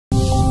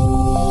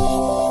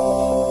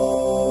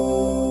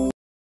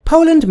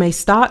Poland may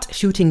start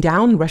shooting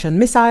down Russian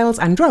missiles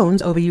and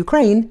drones over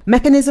Ukraine,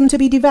 mechanism to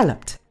be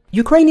developed.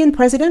 Ukrainian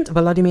President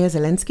Volodymyr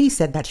Zelensky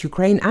said that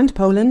Ukraine and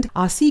Poland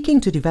are seeking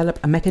to develop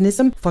a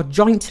mechanism for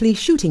jointly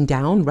shooting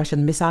down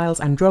Russian missiles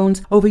and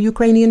drones over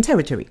Ukrainian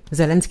territory.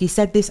 Zelensky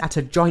said this at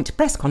a joint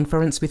press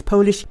conference with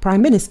Polish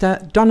Prime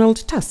Minister Donald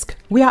Tusk.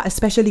 "We are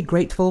especially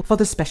grateful for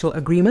the special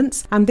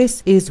agreements, and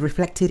this is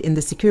reflected in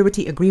the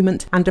security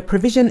agreement, and a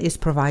provision is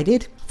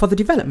provided for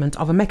the development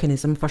of a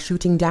mechanism for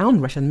shooting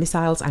down Russian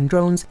missiles and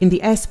drones in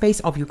the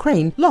airspace of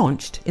Ukraine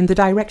launched in the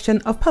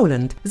direction of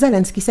Poland,"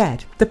 Zelensky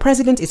said. The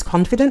president is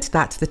confident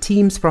that the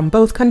teams from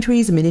both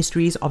countries'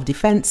 ministries of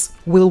defense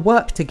will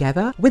work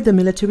together with the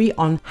military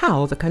on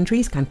how the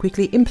countries can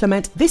quickly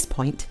implement this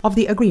point of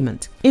the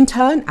agreement. In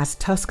turn, as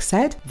Tusk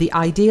said, the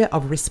idea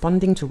of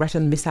responding to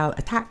Russian missile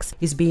attacks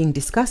is being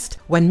discussed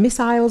when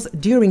missiles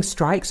during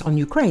strikes on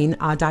Ukraine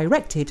are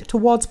directed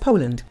towards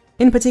Poland.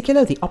 In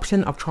particular, the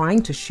option of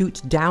trying to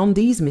shoot down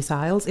these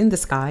missiles in the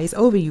skies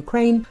over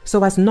Ukraine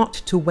so as not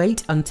to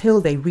wait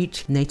until they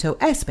reach NATO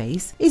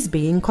airspace is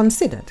being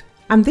considered.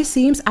 And this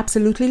seems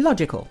absolutely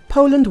logical.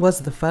 Poland was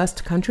the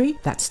first country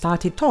that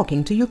started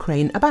talking to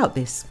Ukraine about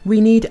this.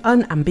 We need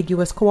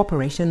unambiguous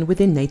cooperation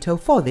within NATO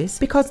for this,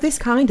 because this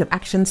kind of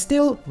action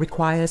still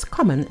requires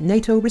common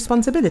NATO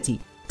responsibility,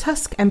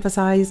 Tusk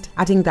emphasized,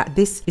 adding that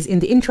this is in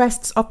the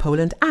interests of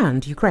Poland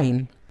and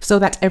Ukraine, so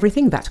that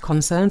everything that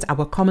concerns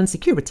our common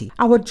security,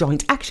 our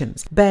joint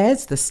actions,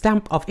 bears the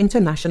stamp of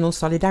international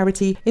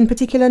solidarity, in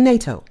particular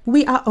NATO.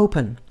 We are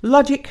open.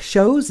 Logic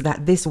shows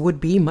that this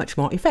would be much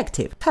more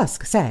effective,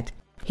 Tusk said.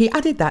 He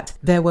added that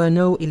there were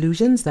no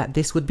illusions that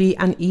this would be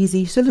an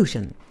easy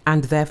solution,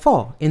 and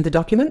therefore, in the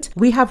document,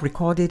 we have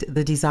recorded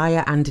the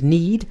desire and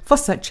need for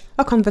such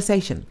a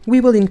conversation. We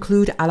will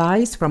include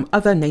allies from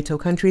other NATO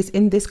countries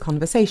in this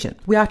conversation.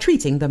 We are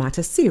treating the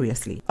matter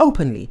seriously,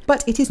 openly,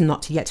 but it is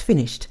not yet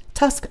finished,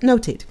 Tusk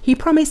noted. He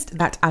promised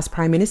that as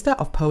Prime Minister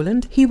of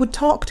Poland, he would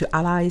talk to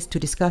allies to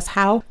discuss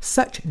how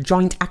such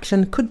joint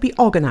action could be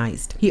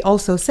organized. He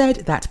also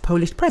said that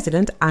Polish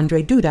President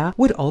Andrzej Duda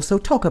would also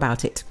talk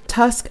about it.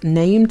 Tusk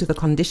named the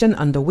condition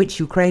under which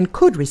Ukraine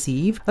could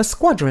receive a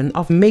squadron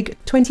of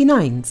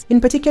MiG-29s.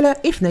 In particular,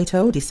 if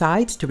NATO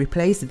decides to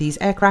replace these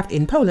aircraft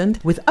in Poland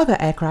with other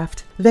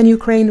aircraft, then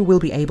Ukraine will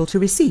be able to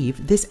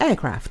receive this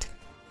aircraft.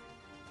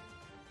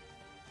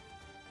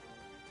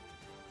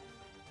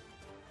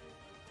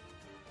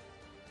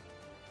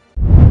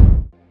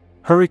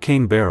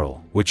 Hurricane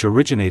Beryl, which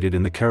originated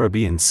in the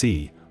Caribbean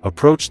Sea,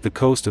 approached the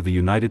coast of the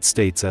United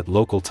States at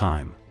local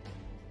time.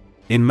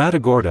 In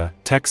Matagorda,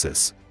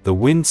 Texas, the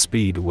wind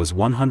speed was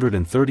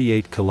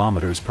 138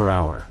 kilometers per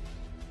hour.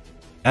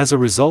 As a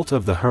result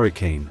of the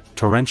hurricane,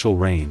 torrential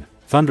rain,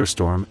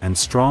 thunderstorm and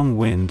strong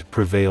wind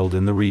prevailed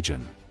in the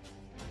region.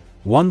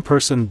 One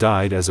person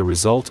died as a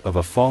result of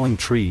a falling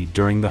tree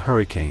during the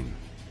hurricane.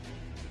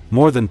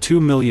 More than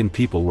 2 million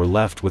people were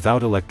left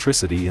without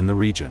electricity in the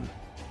region.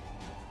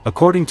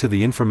 According to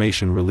the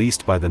information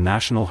released by the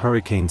National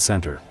Hurricane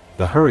Center,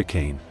 the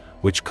hurricane,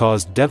 which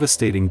caused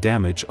devastating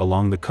damage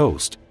along the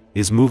coast,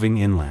 is moving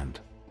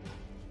inland.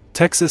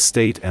 Texas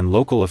state and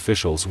local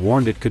officials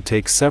warned it could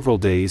take several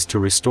days to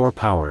restore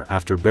power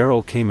after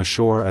Beryl came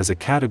ashore as a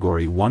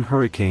Category 1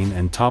 hurricane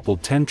and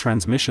toppled 10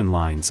 transmission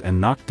lines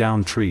and knocked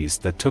down trees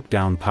that took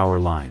down power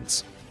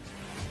lines.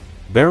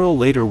 Beryl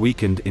later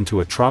weakened into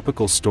a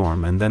tropical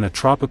storm and then a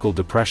tropical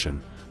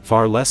depression,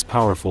 far less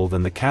powerful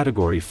than the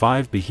Category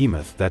 5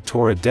 behemoth that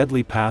tore a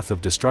deadly path of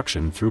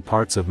destruction through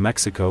parts of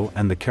Mexico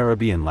and the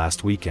Caribbean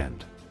last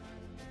weekend.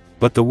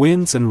 But the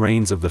winds and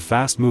rains of the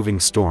fast-moving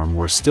storm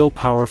were still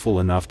powerful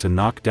enough to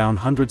knock down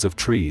hundreds of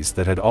trees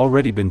that had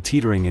already been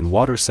teetering in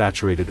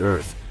water-saturated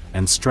earth,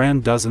 and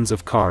strand dozens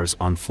of cars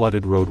on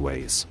flooded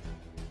roadways.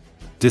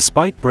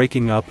 Despite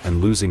breaking up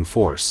and losing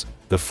force,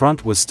 the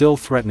front was still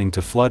threatening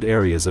to flood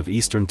areas of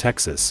eastern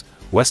Texas,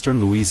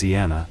 western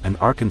Louisiana and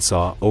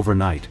Arkansas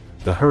overnight,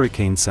 the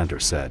Hurricane Center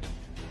said.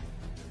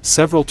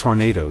 Several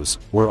tornadoes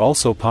were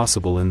also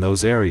possible in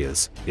those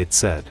areas, it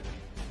said.